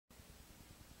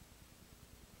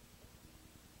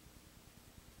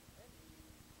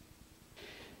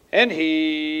And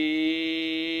here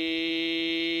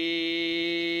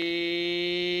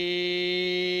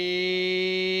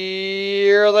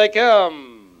they come.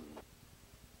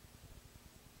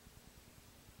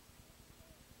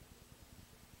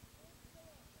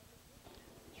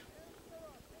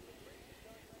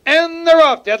 And they're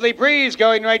off. Deadly Breeze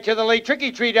going right to the lead.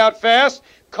 Tricky Treat out fast.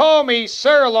 Call Me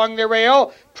Sir along the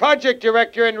rail. Project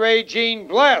Director and Regine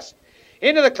Blast.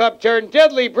 Into the club turn,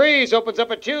 Deadly Breeze opens up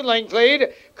a 2-length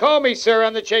lead. Call Me Sir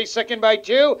on the chase, second by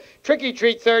 2. Tricky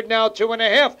Treat third, now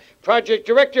 2.5. Project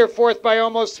Director fourth by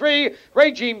almost 3.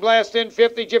 Regine Blast in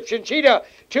fifth. Egyptian Cheetah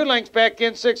 2 lengths back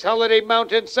in 6. Holiday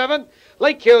Mountain 7th.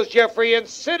 Lake Hills Jeffrey and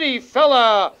City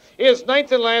Fella is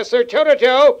 9th and last. They're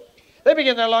toe-to-toe. They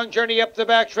begin their long journey up the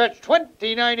backstretch,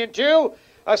 29-2.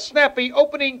 A snappy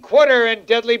opening quarter, and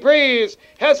Deadly Breeze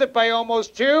has it by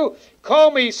almost 2. Call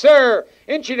Me Sir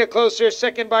inching it closer,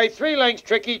 second by 3 lengths.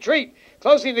 Tricky Treat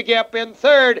closing the gap in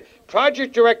third.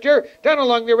 Project Director down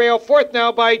along the rail, fourth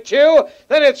now by 2.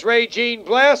 Then it's Regine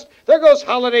Blast. There goes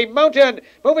Holiday Mountain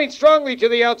moving strongly to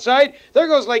the outside. There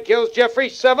goes Lake Hills Jeffrey,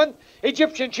 7th.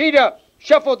 Egyptian Cheetah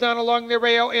shuffled down along the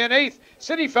rail in 8th.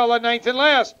 City Fella 9th and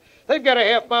last. They've got a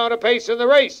half mile to pace in the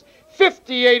race.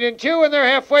 58-2, and they're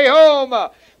halfway home.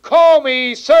 Call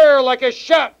Me Sir like a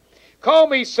shot. Call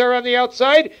Me Sir on the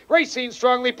outside. Racing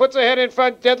strongly puts ahead in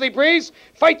front. Deadly Breeze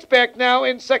fights back now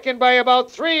in second by about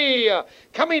 3.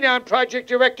 Coming on, Project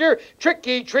Director,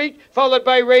 Tricky Treat, followed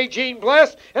by Regine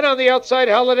Blast, and on the outside,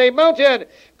 Holiday Mountain.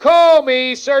 Call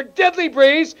Me Sir. Deadly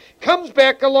Breeze comes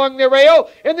back along the rail,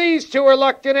 and these two are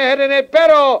locked in a head-to-head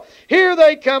battle. Here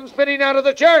they come, spinning out of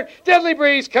the turn. Deadly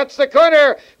Breeze cuts the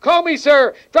corner. Call Me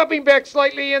Sir dropping back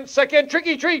slightly in second.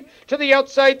 Tricky Treat to the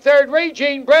outside third.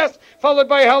 Regine Blast, followed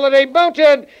by Holiday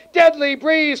Mountain. Deadly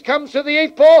Breeze comes to the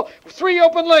 8th pole. 3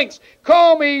 open lengths.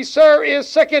 Call Me Sir is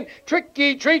second.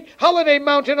 Tricky Treat, Holiday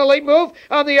Mountain, a late move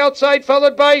on the outside,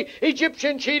 followed by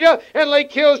Egyptian Cheetah and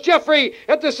Lake Hills Jeffrey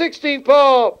at the 16th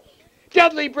pole.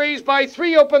 Deadly Breeze by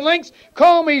 3 open lengths.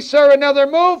 Call Me Sir, another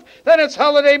move. Then it's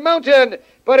Holiday Mountain.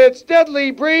 But it's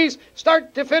Deadly Breeze,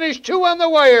 start to finish, 2 on the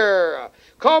wire.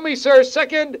 Call Me Sir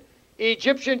second.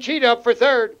 Egyptian Cheetah up for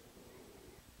third.